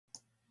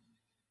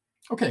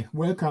Okay,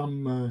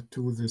 welcome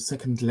to the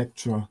second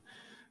lecture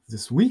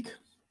this week.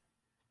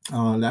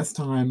 Last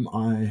time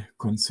I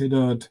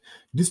considered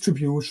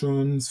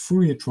distributions,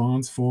 Fourier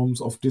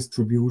transforms of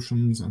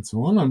distributions, and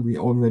so on, and we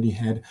already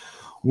had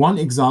one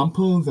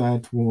example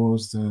that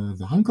was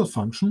the Hankel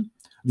function,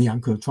 the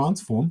Hankel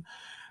transform,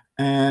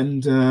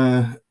 and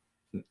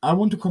I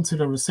want to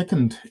consider a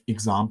second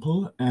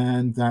example,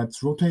 and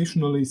that's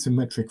rotationally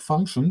symmetric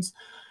functions.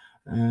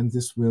 And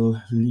this will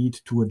lead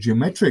to a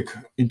geometric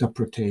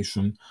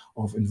interpretation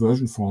of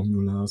inversion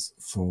formulas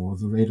for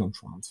the radon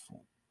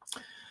transform.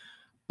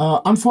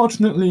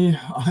 Unfortunately,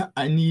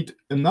 I need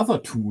another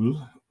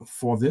tool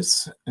for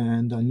this,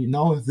 and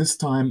this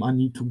time I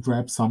need to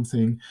grab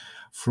something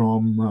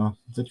from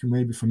that you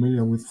may be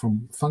familiar with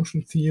from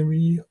function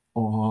theory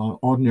or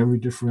ordinary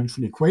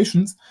differential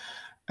equations,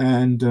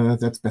 and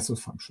that's Bessel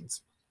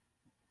functions.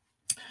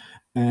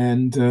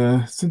 And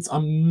since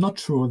I'm not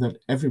sure that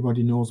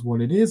everybody knows what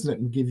it is,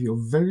 let me give you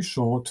a very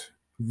short,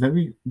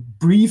 very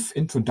brief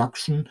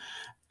introduction,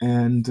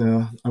 and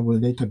I will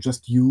later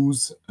just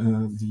use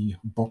the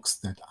box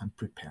that I'm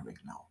preparing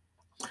now.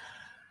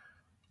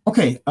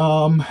 Okay,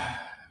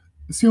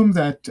 assume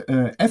that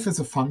f is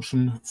a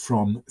function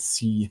from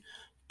C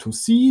to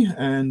C,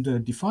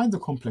 and define the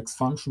complex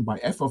function by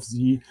f of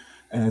z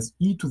as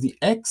e to the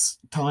x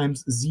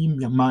times z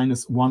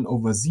minus 1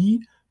 over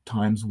z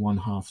times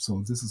 1/2.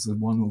 So this is a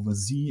 1 over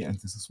z, and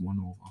this is 1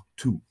 over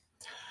 2.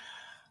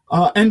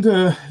 And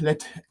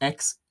let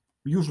x,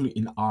 usually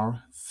in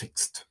R,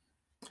 fixed.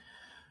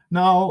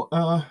 Now,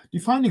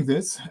 defining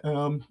this,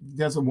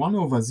 there's a 1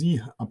 over z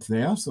up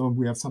there, so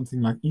we have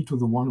something like e to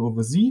the 1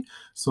 over z,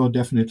 so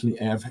definitely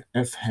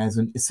f has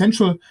an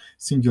essential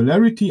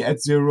singularity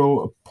at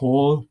 0, a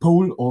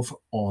pole of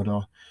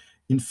order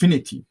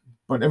infinity.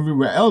 But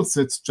everywhere else,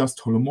 it's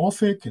just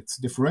holomorphic, it's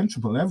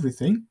differentiable,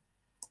 everything.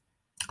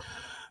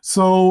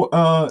 So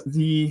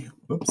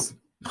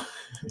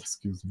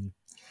excuse me.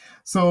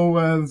 So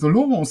the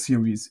Laurent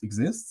series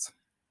exists,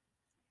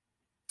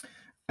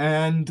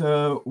 and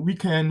we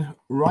can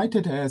write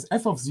it as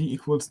f of z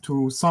equals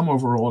to sum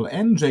over all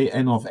n, j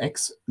n of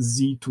x,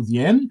 z to the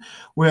n,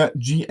 where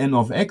g n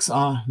of x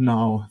are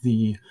now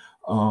the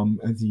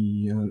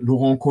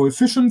Laurent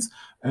coefficients,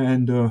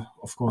 and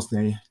of course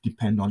they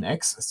depend on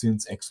x,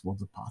 since x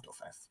was a part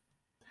of f.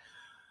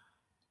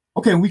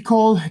 Okay, we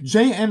call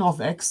Jn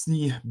of x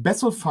the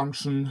Bessel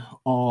function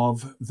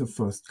of the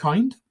first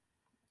kind.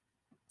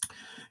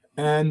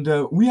 And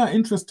we are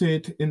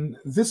interested in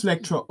this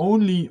lecture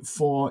only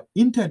for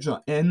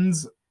integer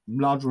n's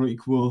larger or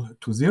equal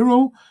to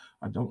 0.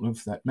 I don't know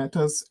if that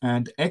matters.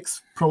 And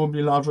x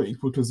probably larger or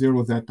equal to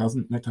 0. That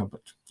doesn't matter,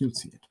 but you'll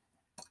see it.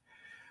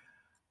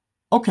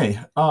 Okay,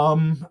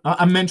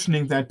 I'm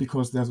mentioning that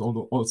because there's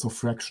also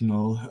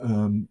fractional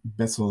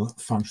Bessel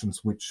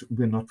functions, which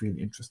we're not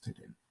really interested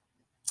in.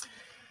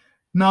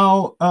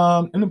 Now,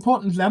 an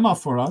important lemma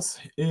for us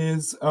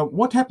is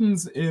what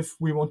happens if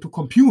we want to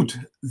compute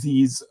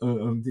these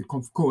the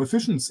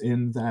coefficients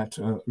in that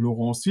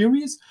Laurent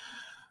series.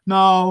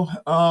 Now,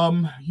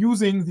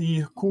 using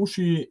the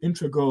Cauchy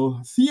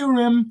integral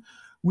theorem,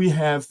 we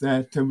have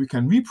that we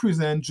can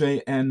represent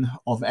Jn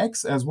of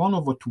x as 1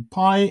 over 2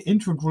 pi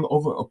integral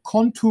over a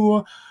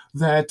contour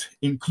that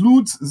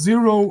includes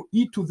 0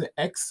 e to the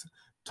x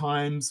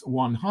times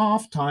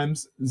 1/2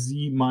 times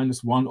z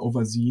minus 1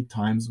 over z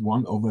times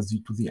 1 over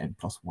z to the n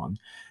plus 1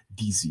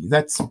 dz.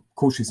 That's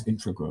Cauchy's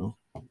integral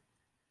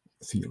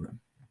theorem.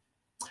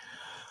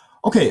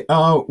 Okay,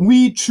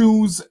 we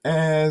choose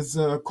as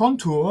a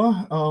contour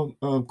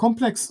a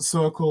complex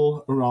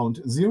circle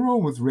around 0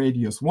 with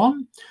radius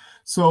 1.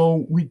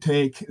 So we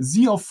take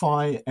z of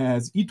phi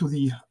as e to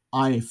the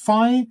I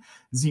phi.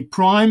 Z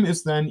prime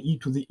is then e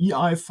to the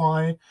ei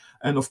phi.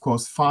 And of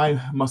course, phi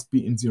must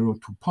be in 0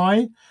 to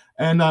pi.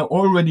 And I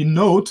already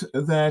note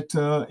that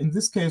in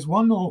this case,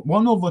 1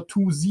 over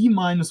 2 z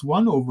minus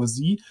 1 over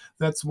z,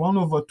 that's 1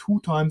 over 2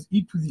 times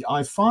e to the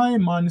I phi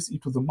minus e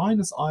to the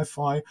minus I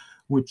phi,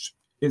 which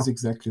is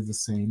exactly the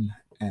same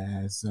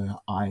as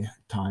I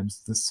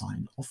times the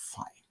sine of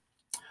phi.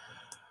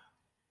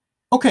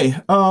 Okay,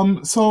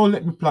 so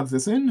let me plug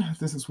this in.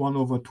 This is 1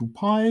 over 2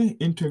 pi,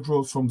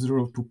 integral from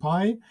 0 to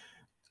pi.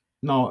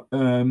 Now,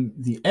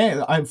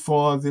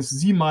 for this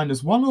z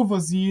minus 1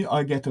 over z,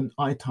 I get an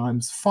I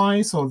times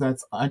phi, so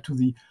that's I to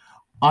the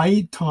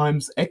I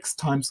times x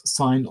times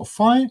sine of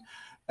phi.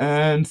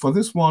 And for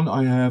this one,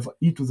 I have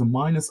e to the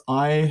minus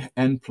I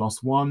n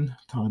plus 1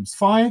 times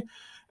phi.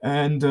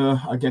 And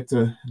I get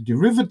the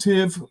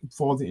derivative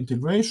for the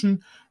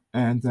integration,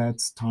 and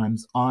that's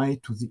times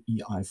I to the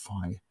ei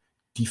phi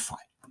d phi.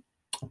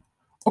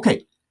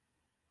 Okay,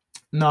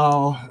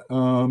 now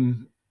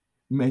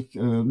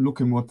look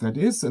in what that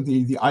is.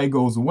 The I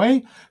goes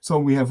away, so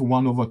we have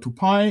 1 over 2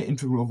 pi,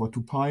 integral over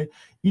 2 pi,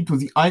 e to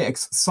the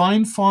ix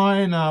sine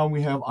phi. Now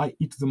we have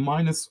e to the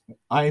minus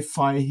I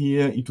phi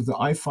here, e to the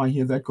I phi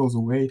here, that goes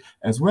away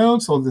as well.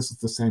 So this is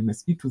the same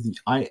as e to the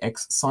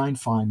ix sine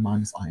phi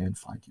minus in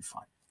phi d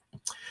phi.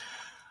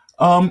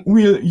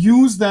 We'll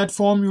use that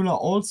formula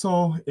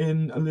also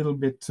in a little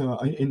bit,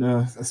 in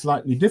a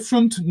slightly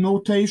different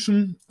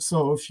notation.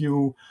 So if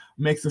you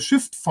make the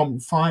shift from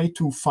phi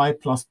to phi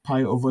plus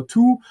pi over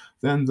 2,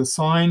 then the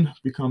sine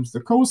becomes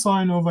the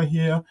cosine over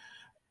here.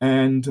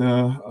 And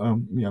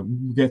yeah,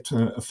 we get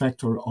a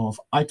factor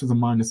of I to the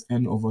minus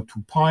n over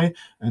 2 pi.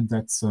 And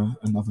that's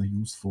another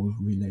useful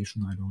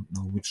relation. I don't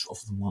know which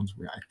of the ones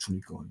we're actually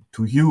going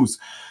to use.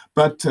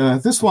 But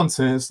this one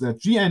says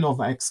that Gn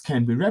of x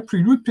can be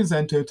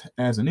represented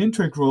as an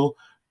integral.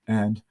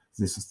 And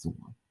this is the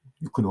one.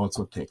 You could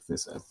also take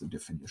this as the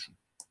definition.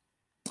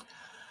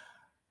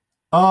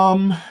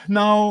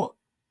 Now,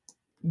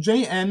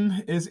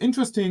 Jn is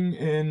interesting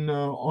in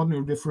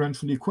ordinary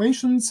differential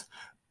equations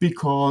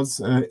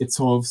because it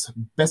solves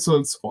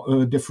Bessel's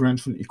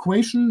differential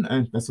equation,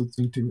 and Bessel's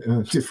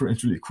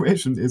differential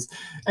equation is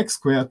x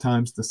squared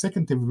times the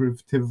second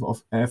derivative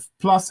of f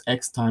plus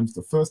x times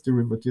the first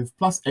derivative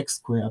plus x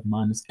squared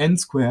minus n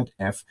squared.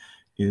 F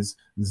is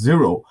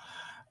 0.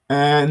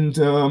 And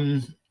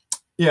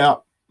yeah,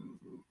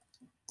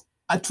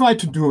 I tried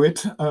to do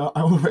it. I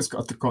always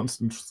got the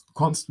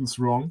constants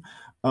wrong.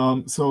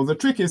 So the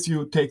trick is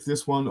you take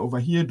this one over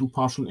here, do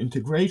partial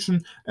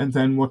integration, and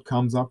then what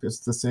comes up is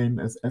the same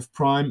as f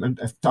prime and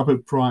f double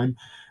prime.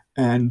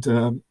 And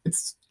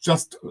it's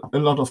just a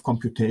lot of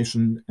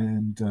computation,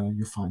 and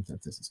you find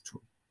that this is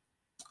true.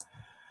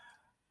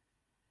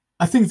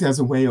 I think there's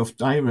a way of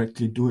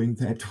directly doing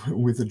that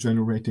with a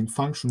generating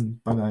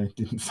function, but I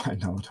didn't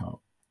find out how.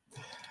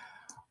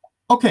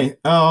 Okay.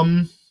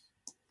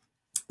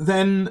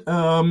 Then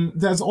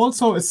there's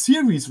also a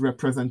series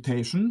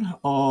representation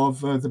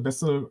of the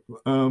Bessel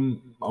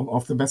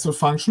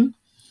function,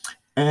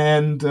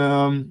 and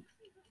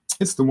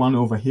it's the one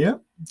over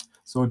here.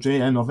 So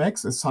Jn of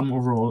x is sum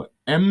over all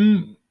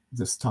m,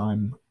 this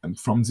time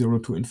from 0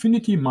 to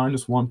infinity,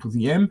 minus 1 to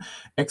the m,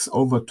 x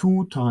over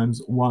 2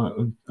 times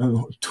 1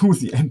 to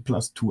the n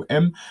plus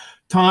 2m,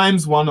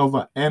 times 1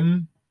 over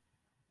m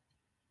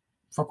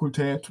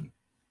Fakultät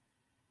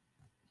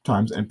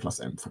times n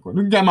plus m,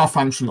 gamma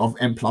function of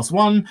n plus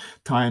 1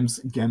 times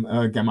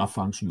gamma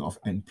function of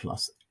n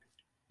plus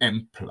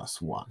m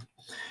plus 1.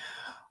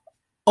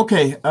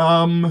 Okay,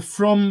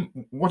 from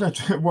what I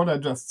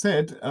just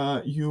said,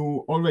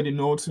 you already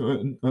note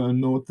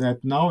that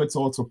now it's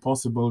also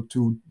possible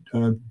to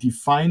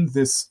define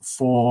this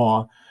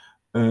for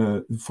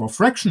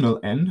fractional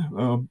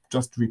n,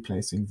 just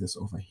replacing this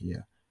over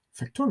here,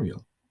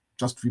 factorial.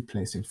 Just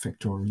replacing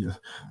factorial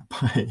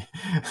by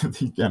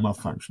the gamma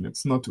function.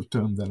 It's not a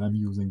term that I'm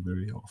using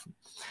very often.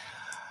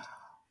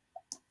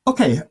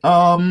 Okay.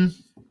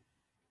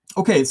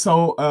 Okay,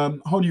 so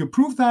how do you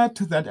prove that?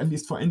 That at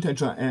least for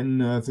integer n,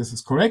 this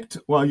is correct?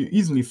 Well, you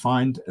easily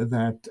find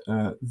that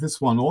this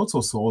one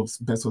also solves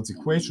Bessel's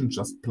equation.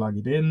 Just plug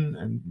it in,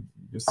 and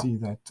you see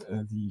that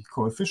the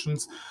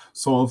coefficients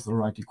solve the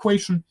right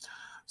equation.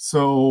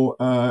 So,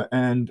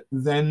 and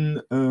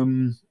then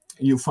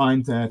you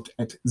find that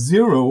at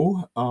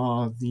 0,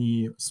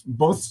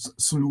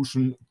 both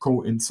solution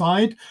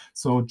coincide.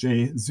 So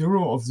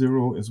J0 of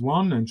 0 is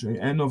 1, and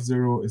Jn of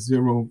 0 is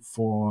 0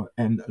 for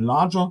n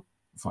larger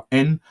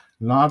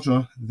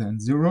than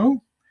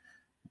 0.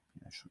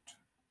 I should,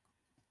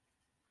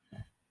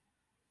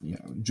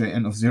 yeah,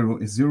 Jn of 0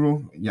 is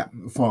 0, yeah,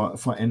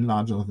 for n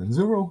larger than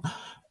 0.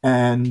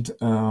 And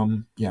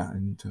yeah,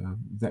 and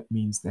that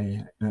means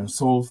they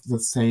solve the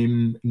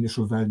same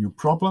initial value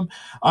problem.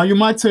 You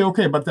might say,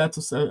 okay, but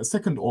that's a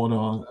second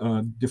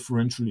order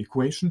differential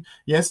equation.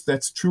 Yes,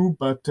 that's true,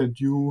 but there's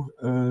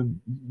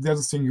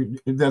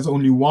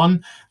only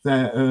one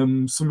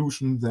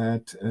solution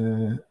that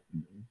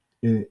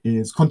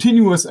is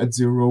continuous at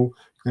 0. You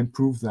can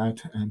prove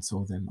that, and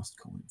so they must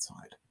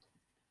coincide.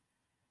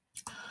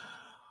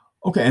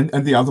 Okay,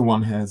 and the other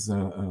one has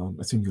a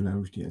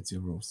singularity at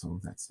 0,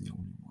 so that's the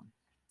only one.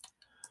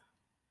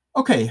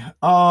 Okay,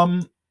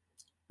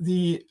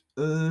 the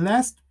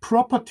last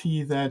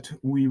property that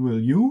we will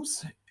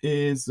use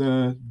is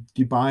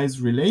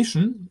Debye's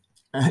relation,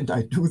 and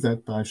I do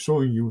that by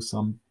showing you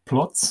some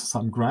plots,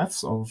 some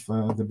graphs of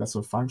the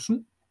Bessel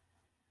function.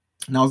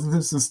 Now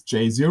this is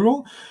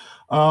J0.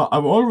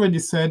 I've already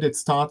said it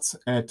starts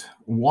at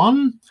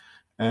 1,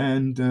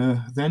 and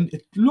then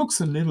it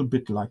looks a little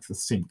bit like the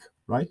sinc,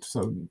 right?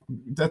 So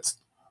that's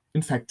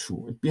in fact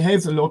true. It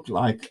behaves a lot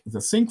like the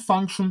sinc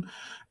function.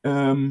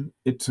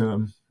 It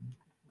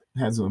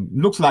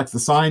looks like the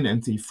sine,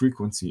 and the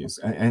frequency is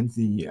and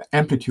the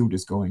amplitude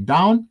is going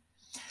down.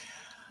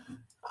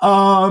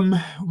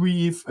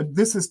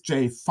 This is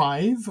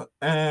J5,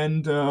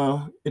 and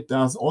it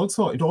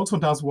also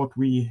does what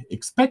we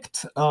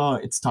expect.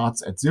 It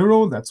starts at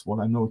 0. That's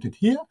what I noted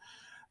here.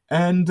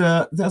 And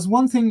there's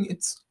one thing,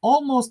 it's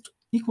almost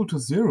equal to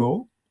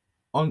 0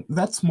 on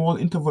that small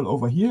interval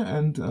over here,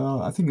 and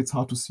I think it's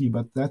hard to see,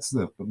 but that's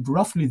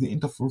roughly the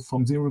interval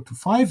from 0 to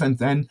 5, and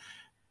then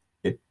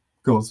it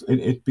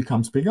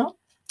becomes bigger.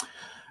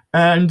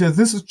 And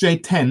this is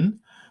J10.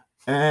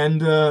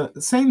 And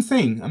same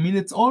thing. I mean,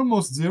 it's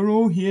almost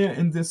 0 here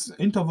in this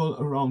interval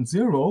around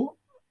 0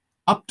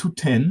 up to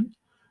 10.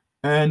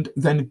 and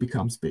then it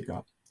becomes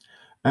bigger.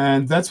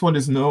 And that's what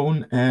is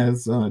known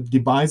as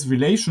Debye's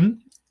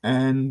relation.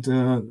 And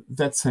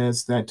that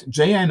says that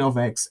Jn of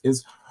x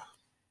is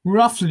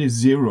roughly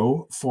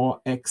 0 for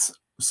x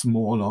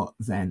smaller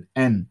than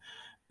n.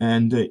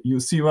 And you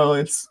see, well,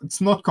 it's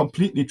not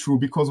completely true,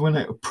 because when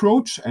I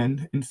approach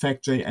n, in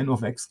fact, Jn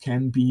of x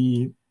can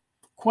be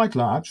quite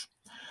large.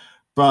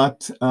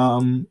 But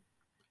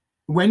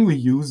when we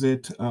use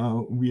it,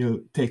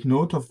 we'll take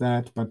note of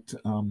that. But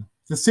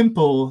the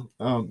simple,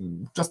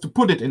 just to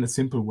put it in a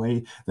simple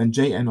way, then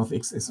Jn of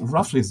x is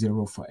roughly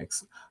 0 for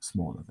x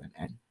smaller than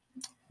n.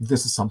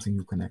 This is something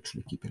you can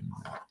actually keep in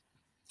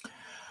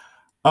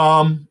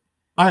mind.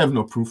 I have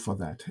no proof for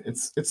that.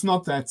 It's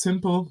not that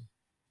simple.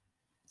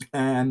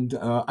 And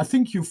I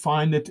think you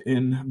find it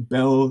in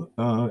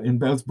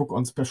Bell's book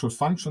on special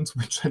functions,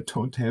 which I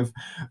don't have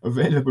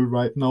available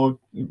right now.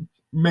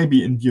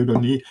 Maybe in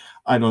Dieudonné,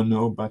 I don't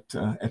know, but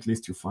at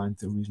least you find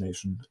the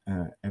relation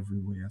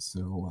everywhere.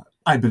 So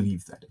I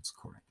believe that it's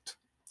correct.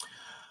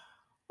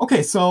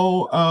 Okay,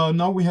 so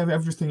now we have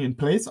everything in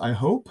place, I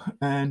hope,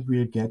 and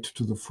we'll get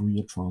to the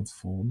Fourier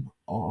transform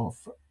of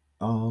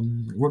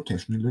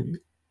rotationally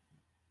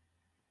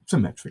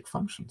symmetric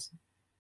functions.